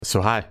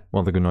So hi,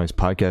 well, the Good Noise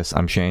Podcast.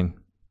 I'm Shane,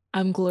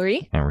 I'm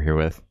Glory. and we're here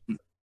with,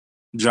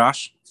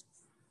 Josh.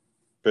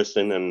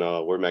 Kristen, and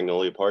we're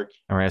Magnolia Park.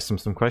 and we're asking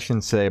some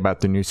questions today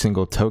about their new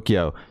single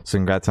Tokyo. So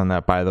congrats on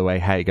that, by the way.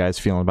 How you guys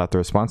feeling about the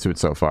response to it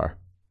so far?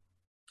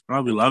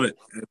 Oh, we love it.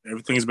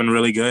 Everything's been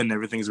really good, and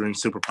everything's been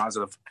super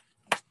positive.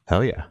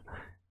 Hell yeah,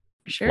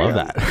 Sure. love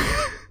that.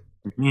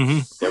 Mm-hmm.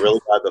 Yeah, really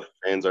glad the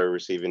fans are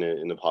receiving it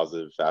in a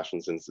positive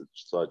fashion, since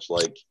it's such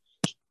like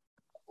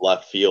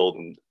left field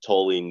and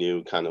totally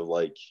new kind of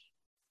like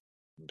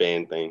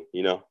band thing,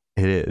 you know?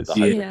 It is, The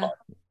hype Yeah. about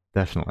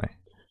definitely.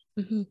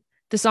 hmm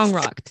The song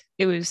rocked.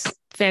 It was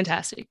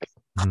fantastic.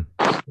 Mhm.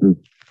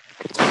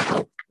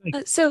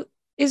 So,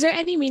 is there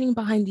any meaning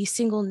behind the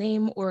single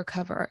name or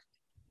cover art?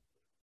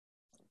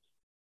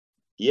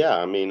 Yeah,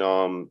 I mean,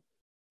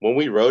 when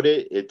we wrote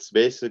it, it's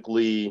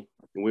basically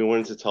we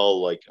wanted to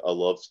tell like a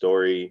love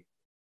story,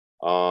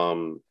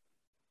 of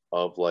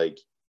like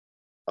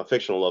a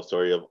fictional love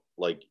story of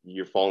like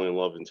you're falling in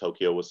love in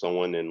Tokyo with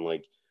someone, and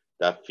like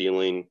that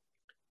feeling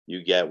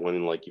you get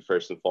when like you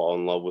first fall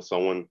in love with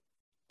someone.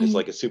 It's Mhm.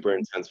 like a super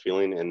intense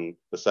feeling, and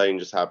the setting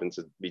just happens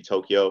to be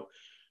Tokyo.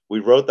 We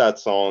wrote that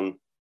song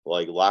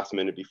like last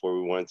minute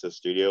before we went to the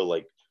studio.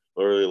 Like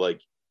literally,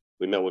 like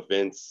we met with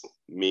Vince,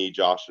 me,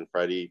 Josh, and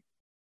Freddie,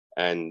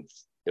 and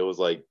it was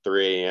like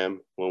 3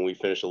 a.m. when we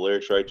finished the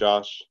lyrics. Right,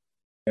 Josh?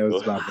 It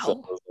was about Wow. So it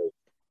was like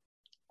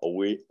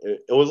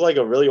it was like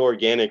a really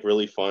organic,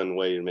 really fun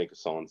way to make a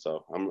song.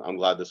 So I'm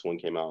glad this one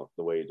came out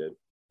the way it did.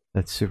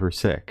 That's super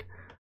sick.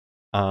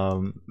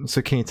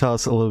 So can you tell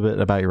us a little bit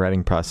about your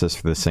writing process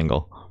for the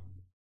single?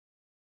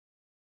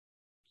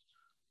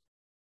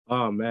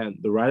 Oh man,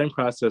 the writing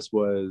process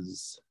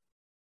was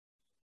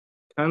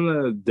kind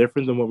of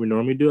different than what we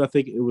normally do. I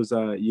think it was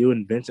you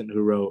and Vincent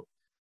who wrote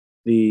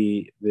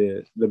the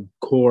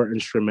core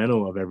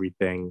instrumental of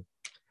everything,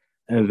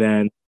 and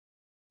then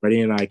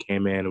Freddie and I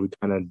came in and we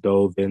kind of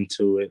dove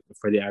into it.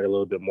 Freddie added a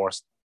little bit more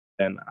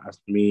than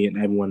me and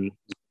everyone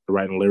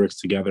writing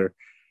lyrics together.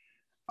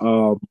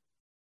 So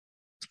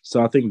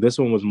I think this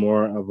one was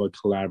more of a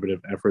collaborative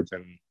effort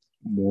than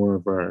more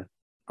of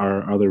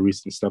our other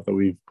recent stuff that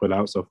we've put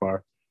out so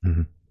far.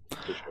 Mhm.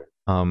 For sure.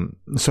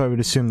 So I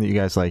would assume that you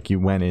guys you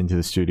went into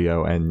the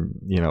studio and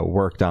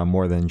worked on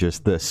more than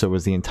just this. So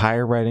was the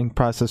entire writing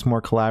process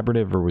more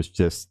collaborative, or was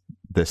just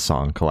this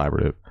song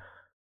collaborative?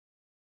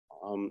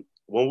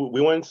 When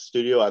we went into the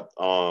studio at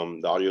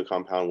the Audio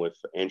Compound with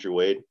Andrew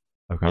Wade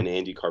Okay. and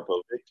Andy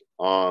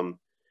Karpovic,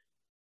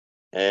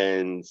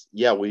 and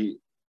yeah, we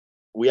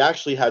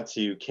actually had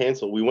to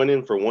cancel. We went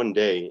in for one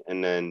day,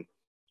 and then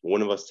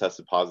one of us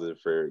tested positive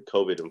for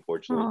COVID,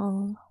 unfortunately.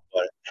 Oh.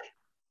 But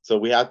so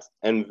we had,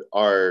 and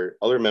our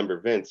other member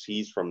Vince,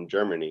 he's from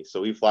Germany,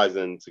 so he flies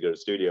in to go to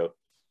studio.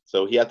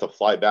 So he had to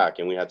fly back,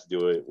 and we had to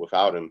do it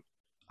without him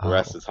the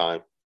rest of the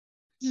time.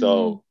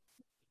 So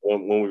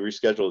when we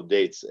rescheduled the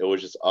dates, it was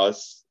just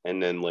us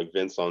and then like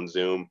Vince on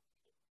Zoom,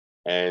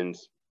 and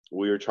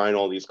we were trying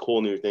all these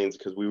cool new things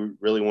because we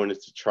really wanted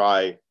to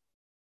try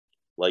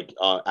like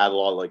add a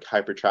lot of like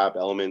hyper trap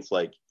elements,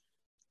 like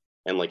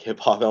and like hip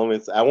hop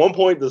elements. At one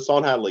point, the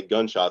song had like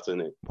gunshots in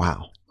it.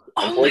 Wow.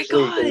 Oh my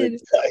God.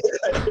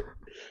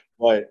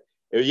 But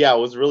yeah, it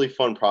was a really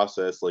fun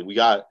process. Like we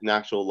got an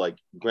actual like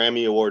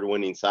Grammy Award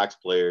winning sax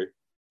player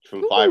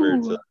from Fiverr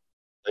Ooh. to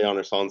play on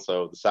our song.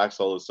 So the sax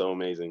solo is so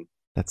amazing.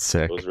 That's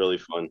sick. It was really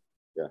fun.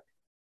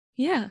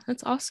 Yeah,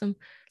 that's awesome.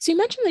 So you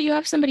mentioned that you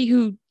have somebody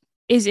who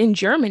is in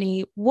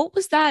Germany. What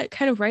was that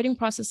kind of writing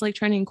process like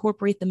trying to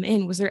incorporate them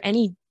in? Was there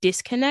any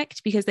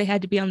disconnect because they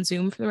had to be on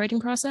Zoom for the writing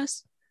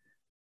process?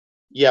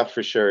 Yeah,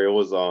 for sure. It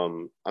was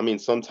I mean,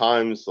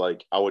 sometimes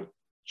like I would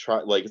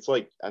try, like it's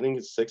like I think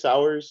it's 6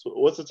 hours.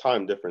 What's the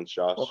time difference,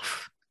 Josh?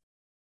 Oof.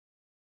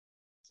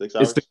 6 It's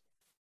hours?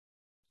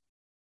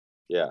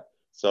 Yeah.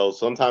 So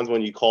sometimes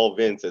when you call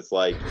Vince, it's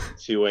like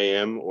 2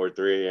 a.m. or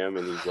 3 a.m.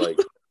 and he's like,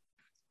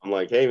 I'm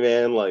like, hey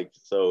man, like,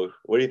 so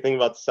what do you think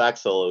about the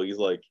sax solo? He's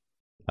like,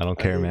 I don't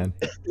care, man.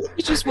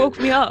 You just woke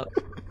me up.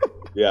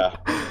 yeah,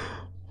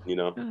 you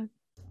know.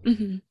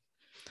 hmm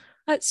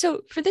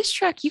So for this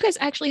track, you guys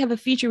actually have a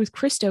feature with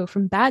Christo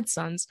from Bad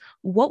Sons.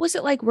 What was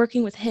it like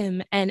working with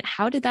him, and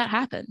how did that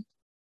happen?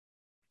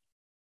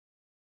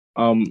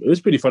 It was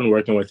pretty fun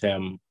working with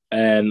him,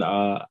 and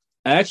it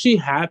actually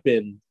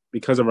happened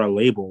because of our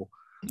label.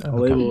 Our Okay.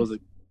 label was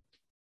like,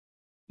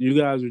 you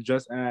guys were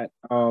just at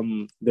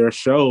their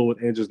show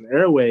with Angels and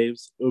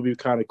Airwaves. It would be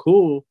kind of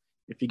cool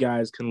if you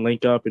guys can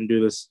link up and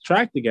do this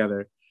track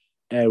together.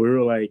 And we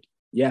were like,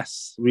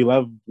 yes, we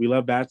love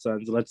Bad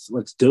Sons.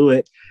 Let's do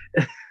it.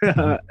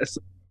 So,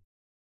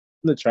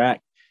 the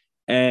track,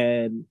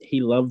 and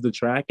he loved the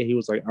track, and he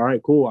was like, all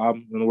right, cool,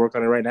 I'm gonna work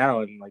on it right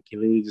now. And like he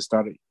literally just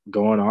started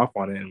going off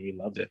on it, and we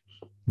loved it.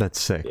 That's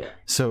sick. Yeah.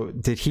 So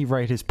did he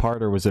write his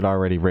part, or was it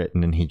already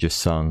written and he just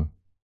sung?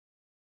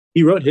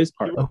 He wrote his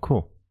part. Oh,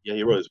 cool. Yeah,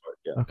 he wrote his part.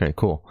 Yeah. Okay,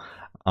 cool.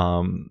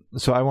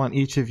 So I want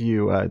each of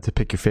you to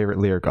pick your favorite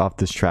lyric off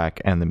this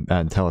track and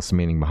then tell us the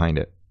meaning behind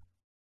it.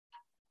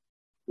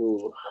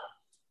 Ooh.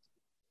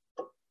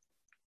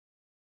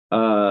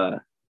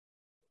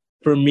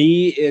 For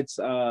me, it's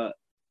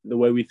the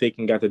way we think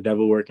and got the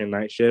devil working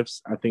night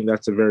shifts. I think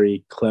that's a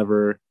very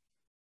clever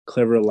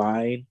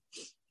line.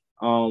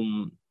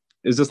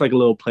 It's just like a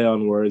little play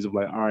on words of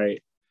like, all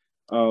right,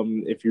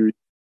 if you're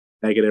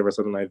negative or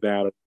something like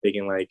that, or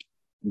thinking like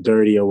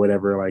dirty or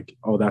whatever, like,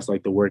 oh, that's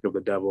like the work of the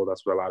devil.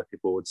 That's what a lot of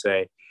people would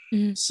say.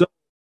 Mm-hmm. So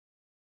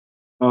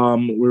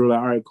we were like,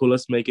 all right, cool,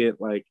 let's make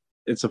it like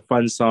it's a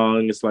fun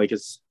song. It's like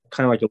it's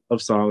kind of like a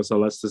love song, so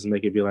let's just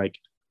make it be like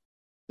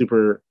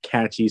super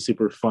catchy,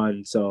 super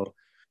fun. So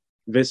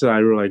Vince and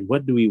I were like,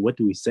 what do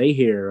we say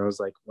here? I was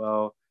like,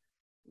 well,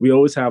 we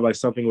always have like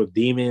something with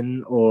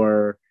demon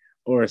or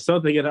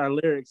something in our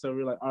lyrics. So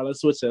we were like, all right,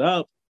 let's switch it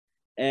up.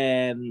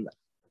 And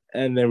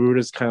then we were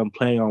just kind of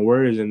playing on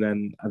words. And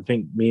then I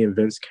think me and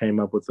Vince came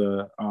up with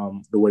the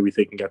way we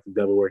think and got the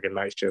devil working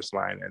night shifts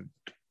line. And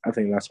I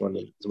think that's one.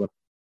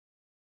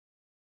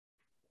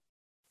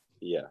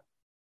 Yeah,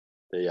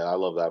 I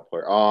love that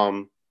part.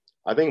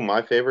 I think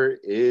my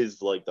favorite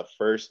is like the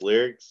first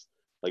lyrics,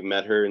 like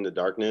met her in the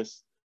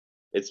darkness.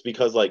 It's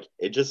because like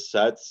it just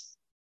sets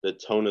the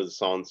tone of the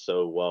song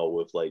so well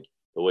with like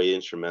the way the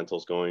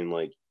instrumental's going.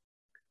 Like,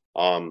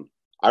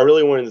 I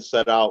really wanted to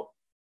set out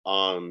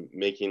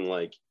making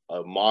like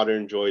a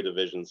modern Joy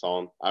Division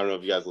song. I don't know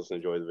if you guys listen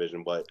to Joy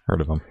Division, but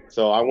heard of them.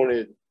 So I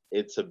wanted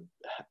it to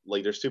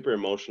like they're super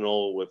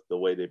emotional with the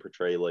way they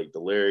portray like the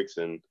lyrics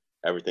and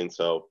everything.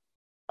 So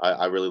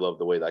I really love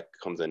the way that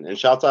comes in. And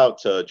shouts out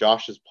to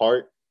Josh's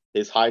part,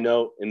 his high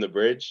note in the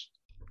bridge.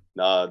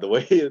 The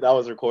way that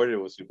was recorded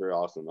was super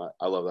awesome.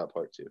 I love that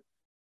part too.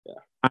 Yeah.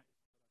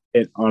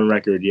 It on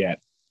record yet.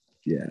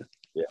 Yeah.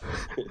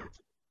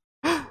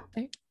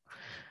 Okay.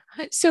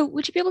 So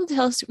would you be able to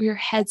tell us where your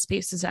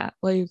headspace is at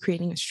while you're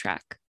creating this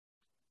track?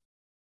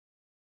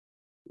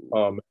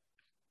 I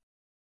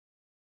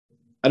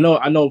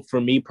know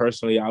for me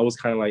personally, I was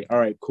kind of like, all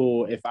right,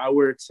 cool. If I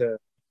were to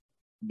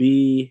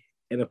be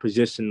in a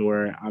position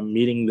where I'm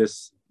meeting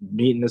this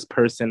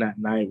person at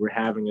night, we're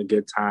having a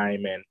good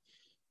time and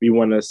we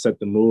want to set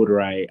the mood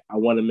right, I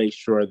want to make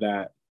sure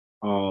that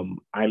I'm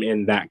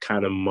in that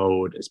kind of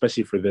mode,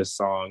 especially for this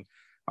song.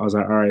 I was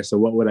like, all right, so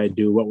what would I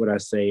do? What would I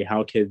say?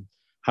 How could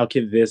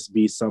this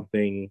be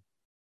something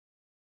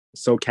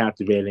so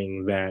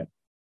captivating that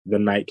the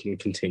night can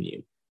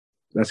continue?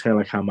 That's kind of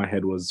like how my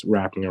head was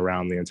wrapping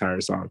around the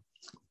entire song.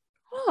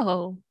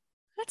 Oh,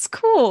 that's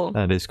cool.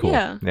 That is cool.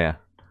 Yeah.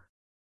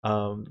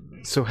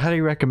 So how do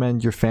you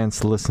recommend your fans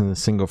to listen to the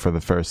single for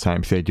the first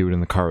time? Should they do it in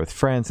the car with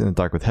friends, in the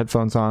dark with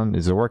headphones on?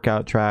 Is it a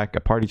workout track, a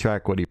party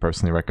track? What do you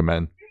personally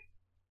recommend?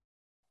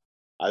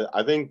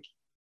 I think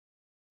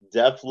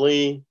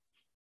definitely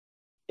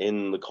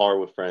in the car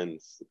with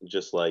friends,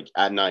 just like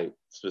at night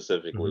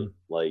specifically.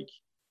 Mm-hmm. Like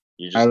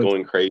you're just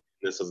going crazy.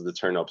 This is the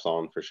turn up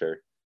song for sure.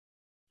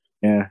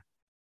 Yeah.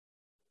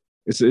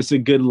 It's a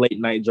good late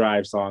night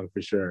drive song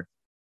for sure.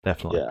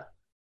 Definitely. Yeah.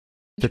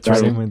 Fits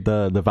right in with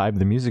the vibe of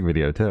the music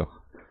video too.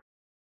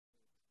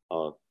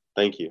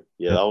 Thank you.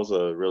 Yeah, that was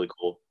a really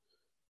cool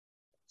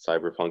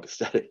cyberpunk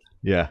aesthetic.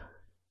 Yeah.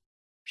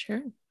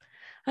 Sure.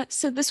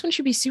 So this one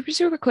should be super,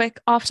 super quick.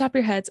 Off the top of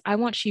your heads, I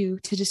want you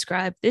to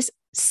describe this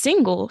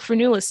single for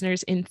new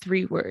listeners in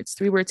 3 words.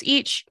 3 words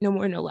each, no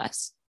more, no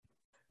less.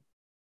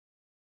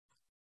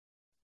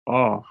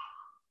 Oh.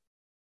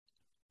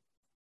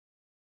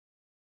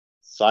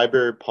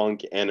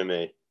 Cyberpunk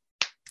anime.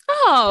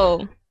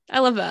 Oh, I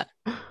love that.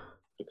 Okay.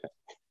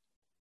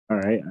 All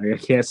right. I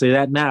can't say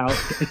that now.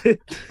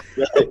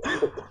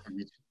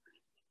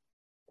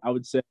 I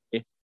would say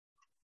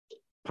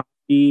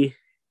poppy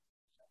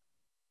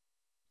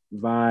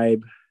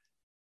vibe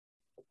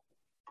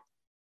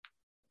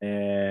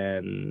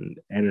and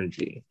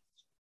energy,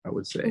 I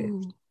would say.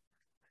 Ooh.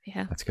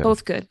 Yeah. That's good.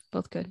 Both good.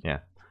 Both good. Yeah.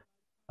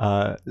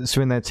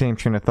 So in that same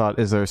train of thought,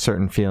 is there a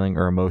certain feeling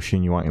or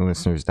emotion you want your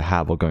listeners to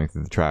have while going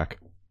through the track?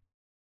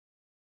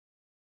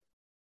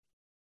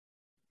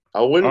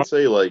 I wouldn't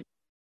say like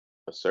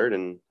a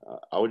certain.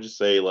 I would just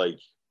say like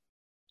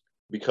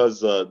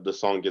because the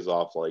song gives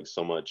off like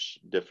so much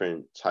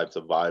different types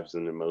of vibes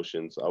and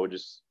emotions. I would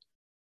just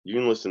you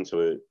can listen to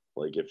it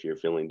like if you're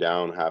feeling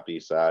down, happy,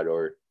 sad,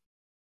 or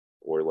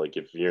like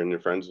if you're in your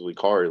friend's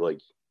car,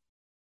 like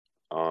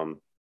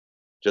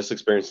just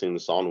experiencing the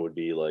song would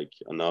be like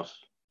enough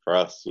for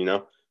us, you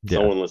know. Yeah.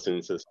 Someone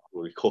listening to this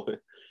would be cool.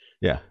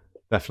 Yeah,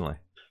 definitely.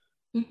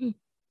 Mm-hmm.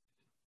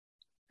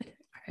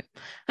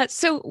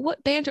 So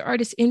what band or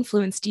artist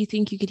influence do you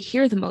think you could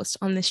hear the most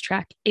on this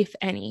track, if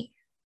any?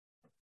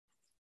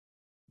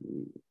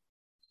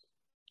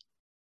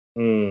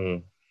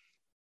 The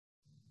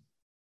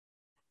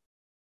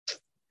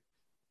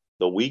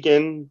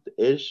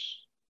Weeknd-ish.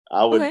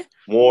 I would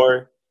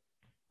more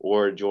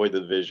or Joy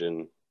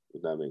Division,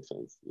 if that makes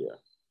sense. Yeah.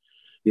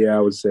 Yeah,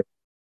 I would say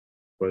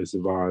Boyz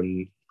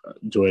Sivan,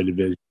 Joy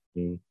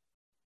Division,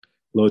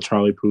 Lil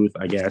Charlie Puth,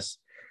 I guess.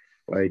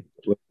 Like,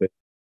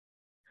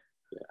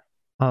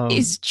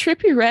 is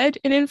Trippie Redd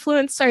an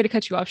influence? Sorry to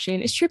cut you off,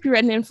 Shane. Is Trippie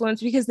Redd an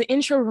influence? Because the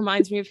intro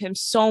reminds me of him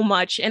so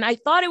much. And I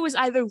thought it was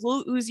either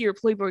Lil Uzi or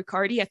Playboi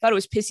Carti. I thought it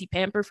was Pissy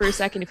Pamper for a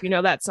second, if you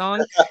know that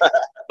song.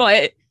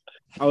 But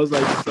I was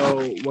like, so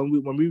when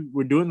we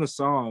were doing the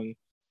song,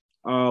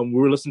 we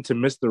were listening to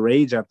Mr.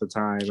 Rage at the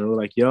time, and we're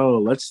like, yo,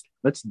 let's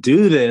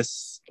do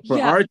this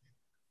for our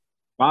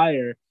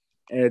fire.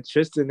 And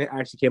Tristan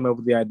actually came up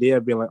with the idea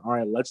of being like, all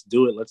right, let's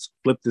do it. Let's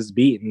flip this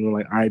beat. And we're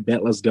like, all right,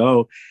 bet, let's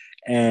go.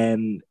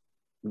 And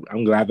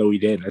I'm glad that we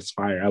did. That's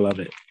fire. I love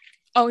it.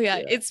 Oh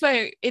yeah, it's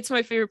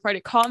my favorite part.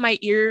 It caught my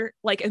ear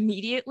like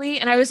immediately,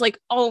 and I was like,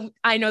 "Oh,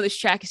 I know this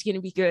track is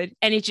gonna be good,"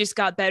 and it just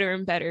got better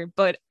and better.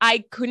 But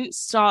I couldn't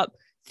stop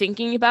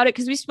thinking about it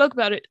because we spoke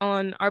about it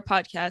on our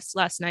podcast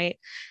last night,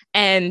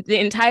 and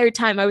the entire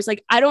time I was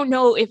like, "I don't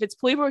know if it's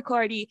Playboi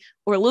Carti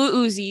or Lil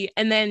Uzi."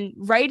 And then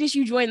right as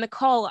you joined the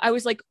call, I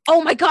was like,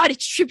 "Oh my god,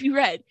 it's Trippie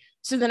Redd!"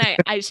 So then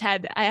I just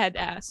had to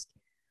ask.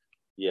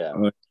 Yeah.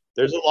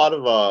 There's a lot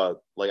of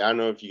like, I don't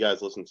know if you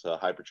guys listen to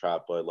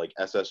Hypertrap, but like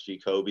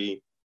SSG Kobe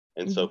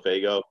and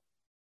Sofego.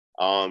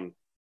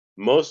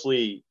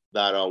 Mostly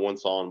that one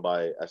song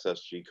by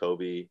SSG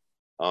Kobe,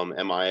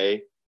 MIA.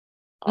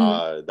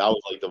 That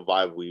was like the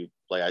vibe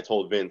I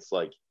told Vince,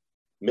 like,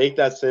 make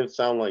that synth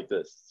sound like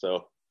this.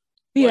 So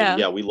we love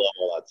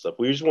all that stuff.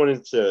 We just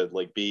wanted to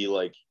like be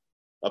like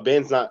a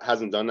band's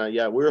hasn't done that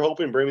yet. We were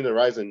hoping Bring Me the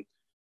Horizon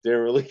didn't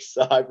release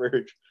the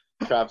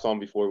Hypertrap song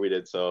before we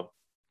did, so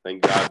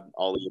thank God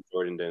Ollie and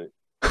Jordan didn't.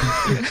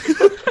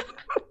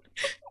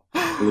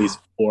 At least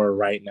 4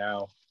 right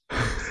now.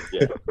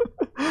 Yeah.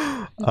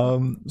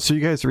 So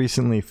you guys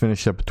recently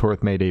finished up a tour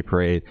with Mayday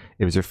Parade.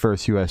 It was your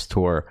first US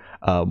tour.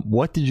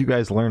 What did you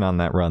guys learn on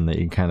that run that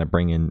you kind of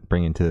bring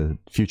into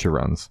future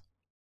runs?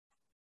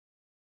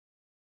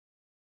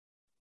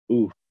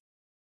 Ooh.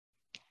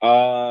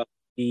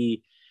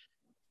 The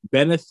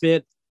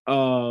benefit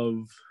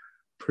of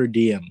per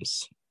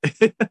diems.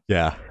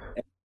 Yeah.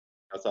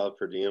 That's all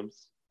per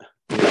diems.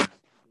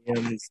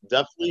 And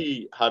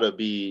Definitely how to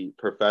be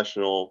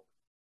professional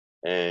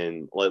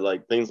and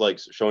like things like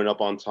showing up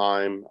on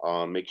time,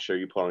 make sure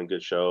you put on a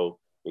good show,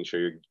 make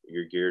sure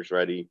your gear's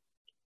ready.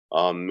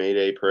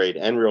 Mayday Parade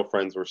and Real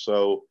Friends were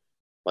so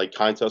like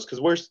kind to us because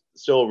we're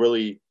still a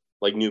really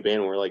like new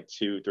band. We're like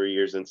 2-3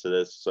 years into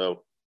this,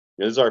 so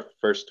this is our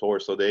first tour.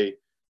 So they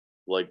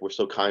were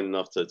so kind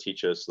enough to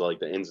teach us like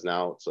the ins and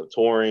outs of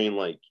touring,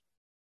 like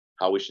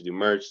how we should do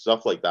merch,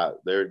 stuff like that.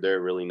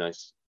 They're really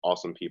nice,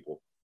 awesome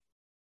people.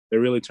 They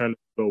really turned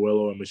into a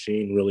well-oiled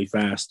machine really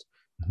fast.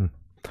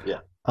 Yeah.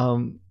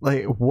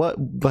 Like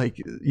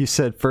you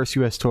said, first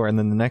US tour, and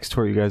then the next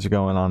tour you guys are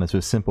going on is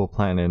with Simple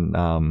Plan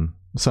and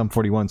Sum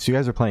 41. So you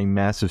guys are playing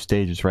massive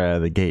stages right out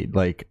of the gate.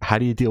 Like, how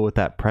do you deal with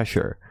that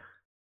pressure?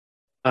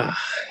 I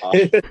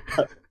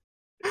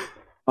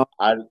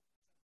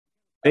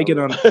Take it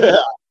on.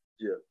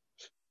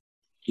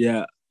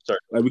 Yeah. Sorry.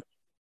 Like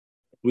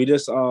we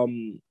just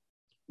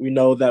we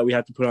know that we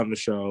have to put on the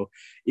show,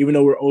 even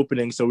though we're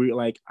opening. So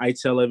I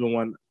tell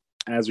everyone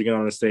as we get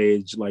on the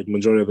stage, like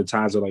majority of the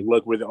times, they're like,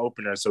 "Look, we're the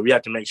opener, so we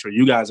have to make sure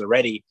you guys are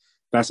ready."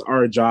 That's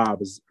our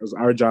job.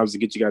 Our job is to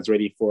get you guys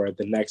ready for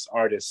the next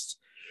artist.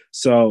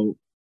 So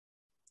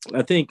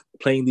I think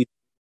playing these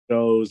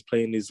shows,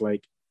 playing these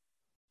like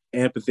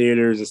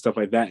amphitheaters and stuff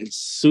like that, it's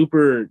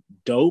super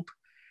dope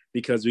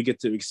because we get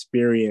to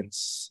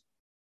experience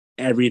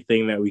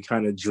everything that we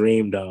kind of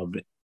dreamed of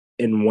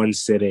in one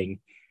sitting.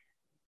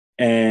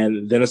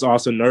 And then it's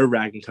also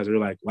nerve-wracking because we're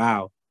like,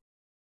 wow,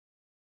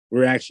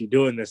 we're actually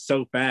doing this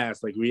so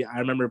fast. Like I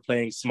remember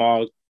playing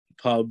small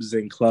pubs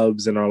and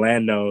clubs in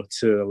Orlando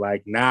to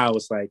like now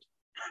it's like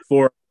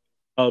 4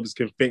 pubs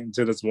can fit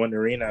into this one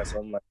arena. So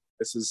I'm like,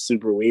 this is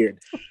super weird.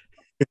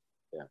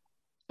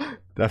 Yeah,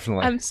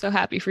 definitely. I'm so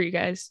happy for you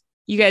guys.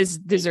 You guys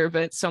deserve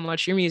it so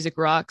much. Your music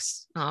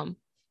rocks. I'm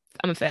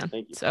a fan.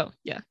 Thank you. So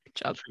yeah, good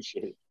job.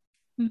 Appreciate it.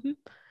 Mm-hmm.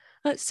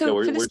 We're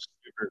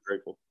super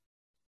grateful.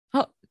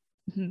 Oh.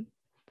 Mm-hmm.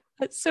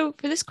 So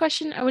for this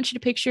question, I want you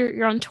to picture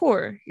you're on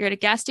tour. You're at a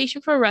gas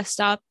station for a rest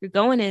stop. You're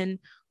going in.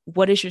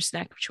 What is your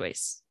snack of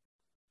choice?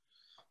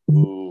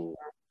 Ooh.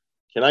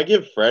 Can I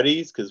give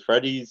Freddy's? Because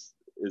Freddy's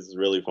is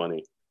really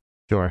funny.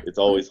 Sure. It's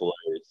always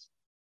hilarious.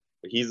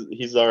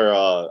 He's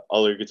our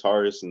other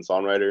guitarist and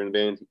songwriter in the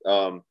band.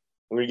 I'm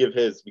going to give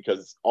his because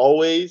it's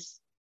always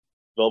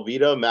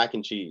Velveeta mac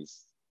and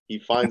cheese. He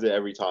finds it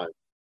every time.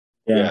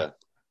 Yeah.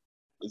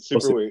 It's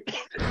super weird.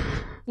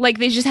 Like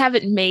they just have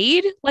it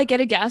made like at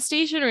a gas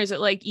station, or is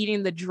it like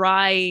eating the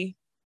dry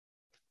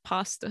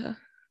pasta?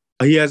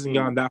 He hasn't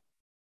gone that.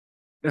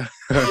 Yeah,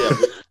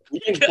 we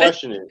didn't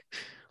question it.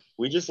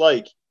 We just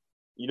like,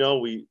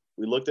 we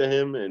looked at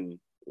him and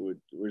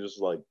we're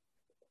just like,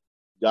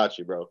 got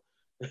you, bro.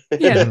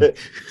 Yeah.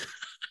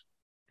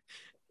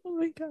 Oh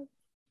my god.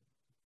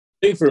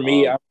 I think for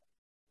me,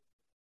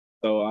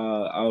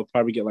 I'll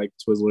probably get like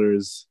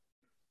Twizzlers,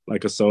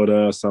 like a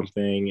soda or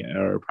something,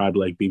 or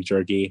probably like beef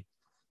jerky.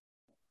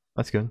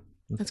 That's good.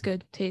 That's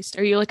good taste.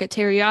 Are you like a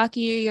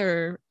teriyaki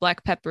or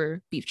black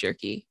pepper beef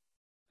jerky?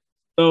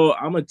 So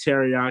I'm a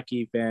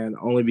teriyaki fan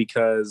only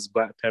because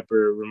black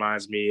pepper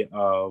reminds me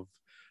of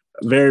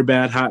a very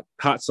bad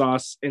hot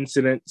sauce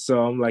incident.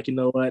 So I'm like, you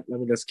know what? Let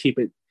me just keep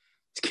it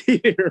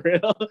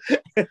real.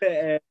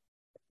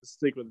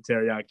 stick with the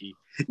teriyaki.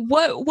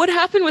 What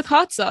happened with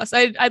hot sauce?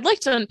 I'd like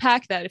to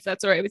unpack that if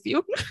that's all right with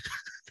you.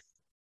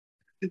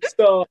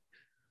 So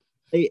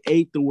I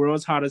ate the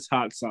world's hottest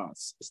hot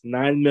sauce. It's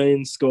 9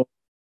 million Scoville.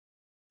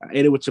 I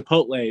ate it with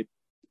Chipotle,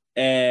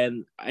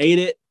 and I ate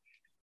it.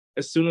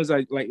 As soon as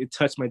it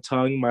touched my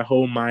tongue, my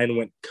whole mind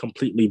went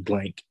completely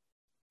blank,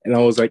 and I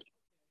was like,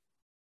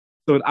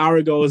 so an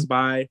hour goes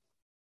by,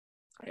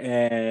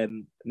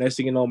 and next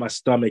thing you know, my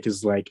stomach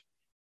is like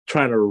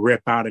trying to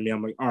rip out of me.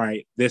 I'm like, all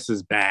right, this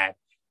is bad.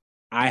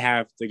 I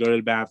have to go to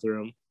the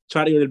bathroom.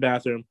 Try to go to the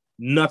bathroom.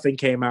 Nothing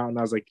came out, and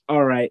I was like,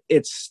 all right,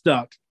 it's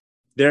stuck.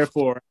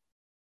 Therefore,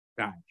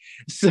 die.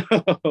 So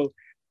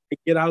I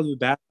get out of the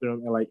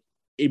bathroom, and like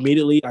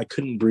immediately I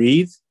couldn't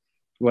breathe.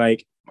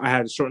 Like I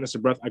had shortness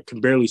of breath. I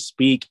could barely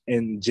speak.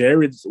 And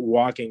Jared's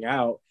walking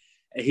out,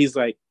 and he's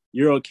like,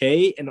 "You're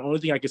okay?" And the only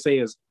thing I could say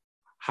is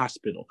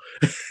hospital.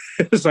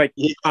 It's like,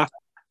 yeah.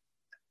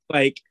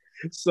 Like,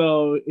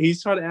 so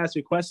he's trying to ask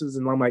me questions,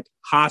 and I'm like,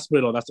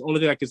 hospital. That's the only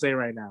thing I can say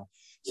right now.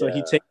 So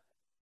he takes,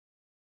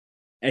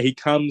 and he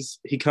comes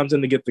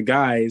in to get the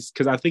guys,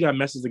 because I think I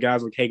messaged the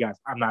guys like, "Hey guys,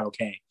 I'm not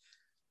okay."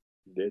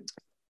 He did.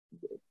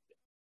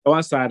 Go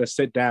outside, I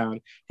sit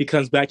down. He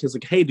comes back. He's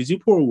like, "Hey, did you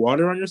pour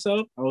water on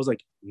yourself?" I was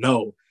like,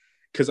 "No,"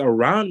 because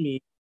around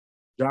me,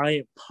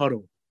 giant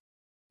puddle,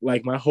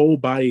 like my whole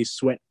body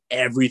sweat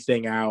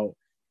everything out.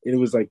 It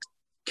was like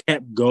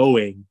kept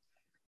going.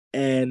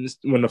 And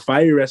when the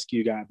fire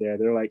rescue got there,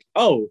 they're like,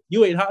 "Oh,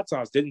 you ate hot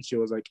sauce, didn't you?"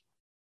 I was like,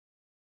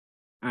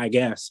 "I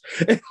guess."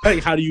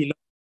 Like, how do you know?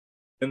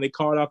 And they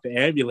called off the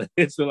ambulance.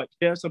 They're like,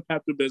 "Here's some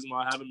Pepto-Bismol.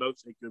 I'll have a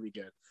milkshake. You'll be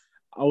good."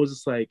 I was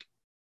just like,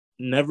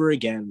 never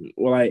again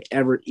will I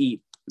ever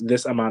eat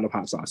this amount of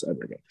hot sauce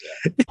ever again.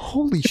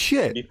 Holy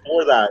shit.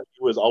 Before that,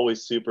 he was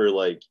always super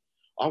like,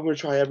 I'm going to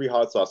try every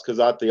hot sauce. Because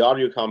at the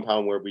audio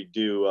compound where we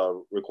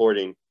do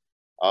recording,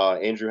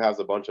 Andrew has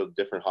a bunch of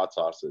different hot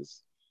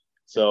sauces.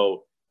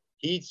 So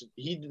he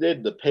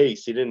did the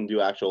paste. He didn't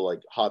do actual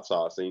like hot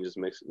sauce, and he just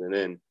mixed it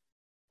in.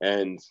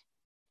 And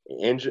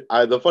Andrew,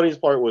 the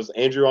funniest part was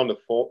Andrew on the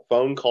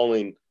phone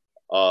calling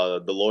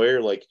the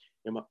lawyer, like,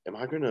 am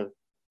I going to,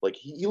 like,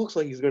 he looks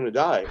like he's going to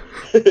die.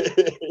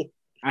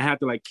 I had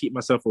to like keep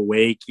myself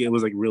awake. It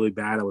was like really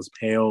bad. I was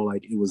pale.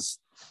 Like, it was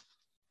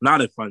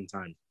not a fun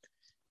time.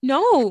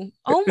 No.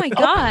 Oh my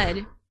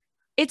God.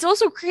 It's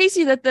also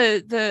crazy that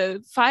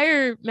the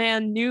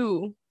fireman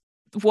knew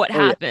what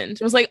happened.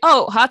 It was like,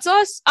 oh, hot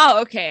sauce?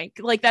 Oh, okay.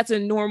 Like, that's a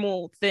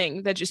normal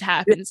thing that just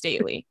happens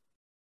daily.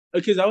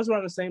 Because that was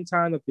around the same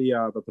time that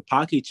the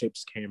Pocky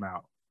chips came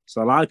out.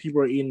 So a lot of people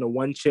were eating the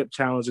one chip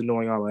challenge and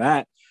doing all of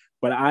that.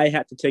 But I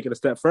had to take it a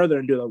step further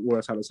and do the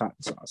world's hottest hot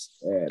sauce.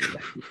 And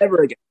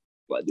never again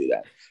will I do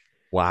that.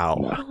 Wow.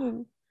 No.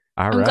 Oh.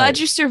 All I'm right. glad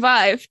you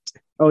survived.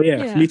 Oh,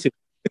 yeah. Me too.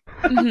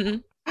 Mm-hmm.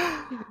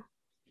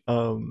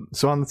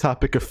 So on the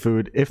topic of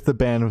food, if the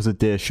band was a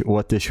dish,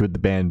 what dish would the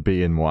band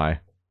be and why?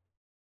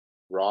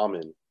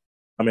 Ramen.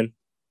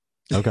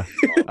 Okay.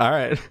 All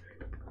right.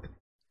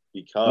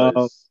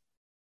 Because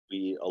we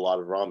eat a lot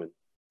of ramen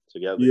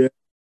together. Yeah.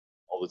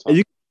 All the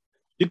time.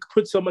 You could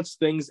put so much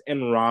things in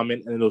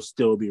ramen and it'll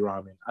still be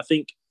ramen. I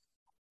think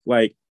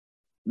like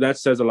that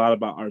says a lot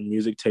about our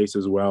music taste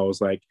as well. It's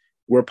like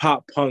we're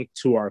pop punk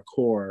to our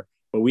core,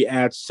 but we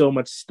add so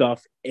much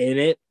stuff in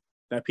it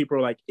that people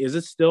are like, is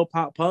it still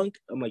pop punk?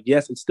 I'm like,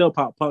 yes, it's still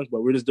pop punk,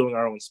 but we're just doing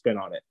our own spin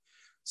on it.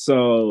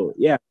 So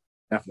yeah,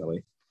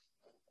 definitely.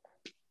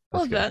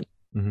 Love that.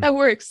 Mm-hmm. That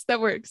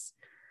works.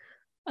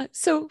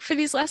 So for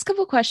these last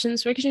couple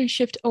questions, we're going to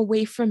shift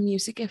away from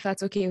music, if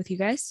that's okay with you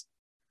guys.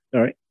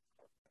 All right.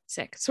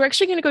 Sick. So we're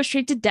actually going to go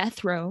straight to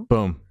death row.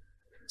 Boom.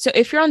 So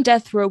if you're on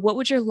death row, what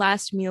would your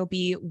last meal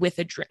be with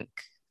a drink?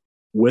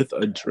 With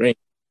a drink.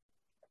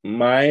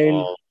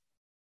 Mine,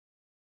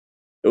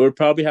 it would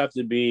probably have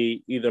to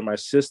be either my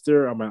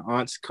sister or my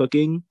aunt's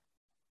cooking.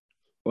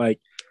 Like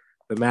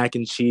the mac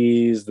and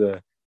cheese,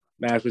 the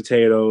mashed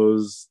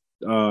potatoes,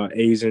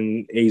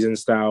 Asian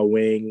style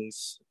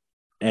wings,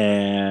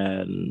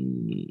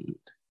 and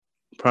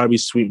probably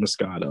sweet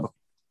Moscato.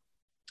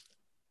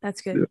 That's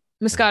good. Yeah.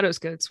 Moscato's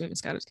good. Sweet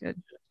Moscato's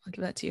good. I'll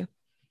give that to you.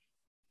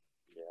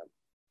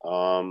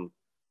 Yeah.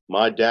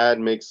 My dad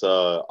makes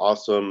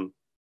awesome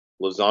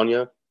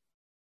lasagna.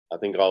 I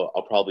think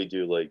I'll probably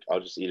do like I'll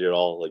just eat it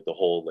all, like the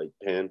whole like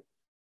pan.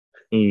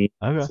 Okay.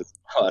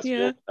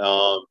 Yeah.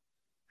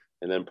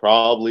 And then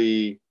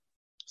probably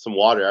some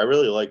water. I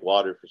really like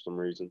water for some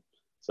reason.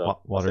 So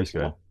water's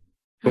good.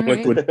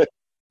 Right.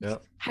 Yeah.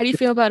 How do you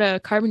feel about a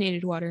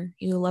carbonated water?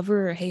 You a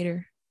lover or a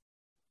hater?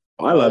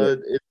 I love it.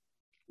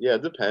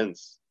 It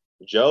depends.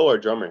 Joe, our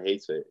drummer,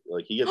 hates it.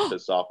 Like he gets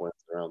pissed off when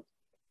it's around.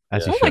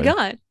 Oh my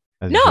God.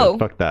 No.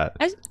 Fuck that.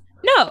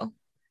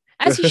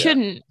 As he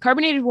shouldn't.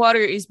 Carbonated water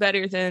is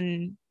better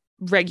than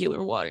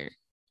regular water,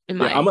 in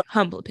my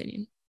humble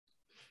opinion.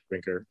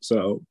 Drinker.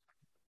 So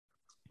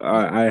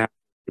I have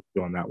to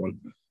go on that one.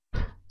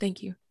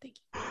 Thank you.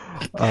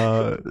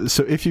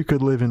 So if you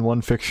could live in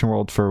one fiction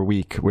world for a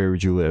week, where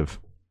would you live?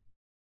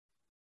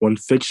 One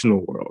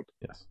fictional world.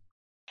 Yes.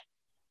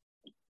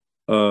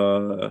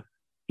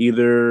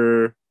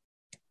 Either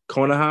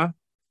Konoha,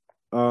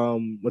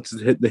 what's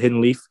the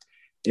hidden leaf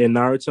in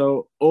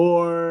Naruto,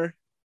 or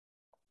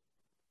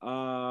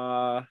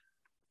the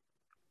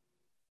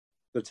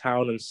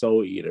town in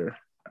Soul Eater.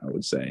 I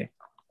would say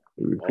it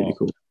would be pretty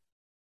cool.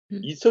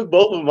 You took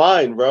both of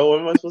mine, bro.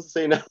 What am I supposed to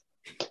say now?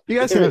 You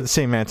guys can have the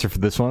same answer for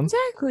this one.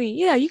 Exactly.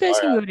 Yeah, you guys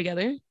All can right. go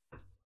together.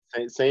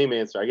 Same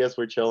answer. I guess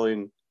we're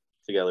chilling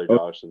together,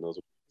 Josh, and those.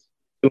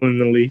 In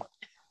the leaf.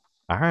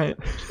 All right.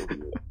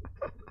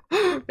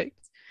 Perfect.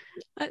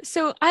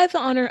 So I have the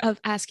honor of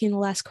asking the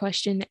last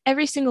question.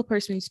 Every single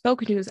person we've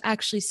spoken to has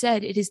actually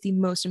said it is the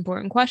most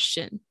important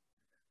question.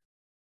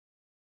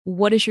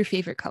 What is your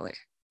favorite color?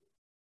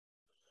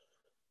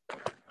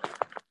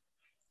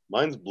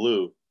 Mine's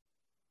blue.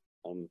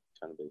 I'm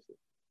kind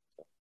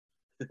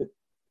of basic.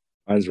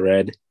 Mine's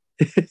red.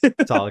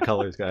 Solid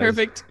colors, guys.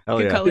 Perfect. Hell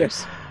Good yeah.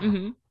 colors.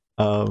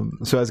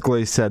 Mm-hmm. So as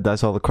Glaze said,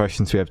 that's all the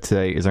questions we have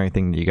today. Is there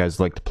anything that you guys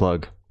would like to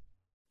plug?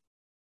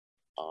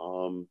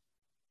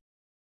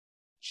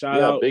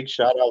 Shout out. Big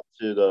shout out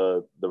to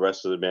the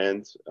rest of the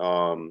band,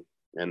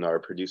 and our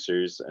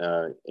producers,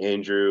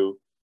 Andrew,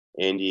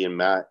 Andy, and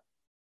Matt.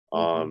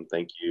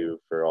 Thank you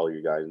for all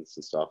your guidance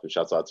and stuff, and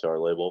shouts out to our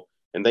label,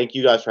 and thank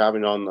you guys for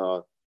having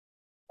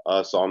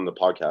us on the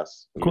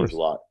podcast. It means a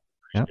lot.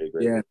 Appreciate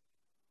it. Yeah.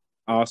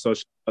 Also,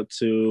 shout out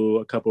to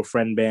a couple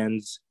friend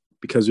bands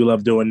because we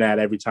love doing that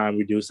every time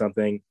we do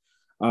something.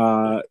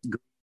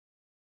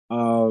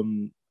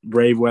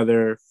 Brave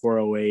Weather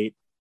 408,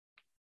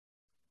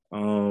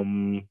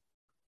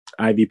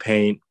 Ivy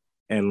Paint,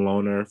 and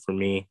Loner for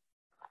me.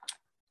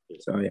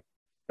 So yeah,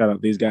 shout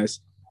out these guys.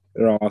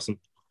 They're all awesome.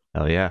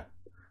 Hell yeah.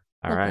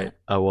 All Okay. right.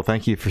 Well,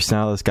 thank you for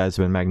now. This guys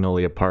have been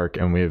Magnolia Park,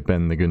 and we have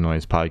been the Good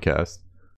Noise Podcast.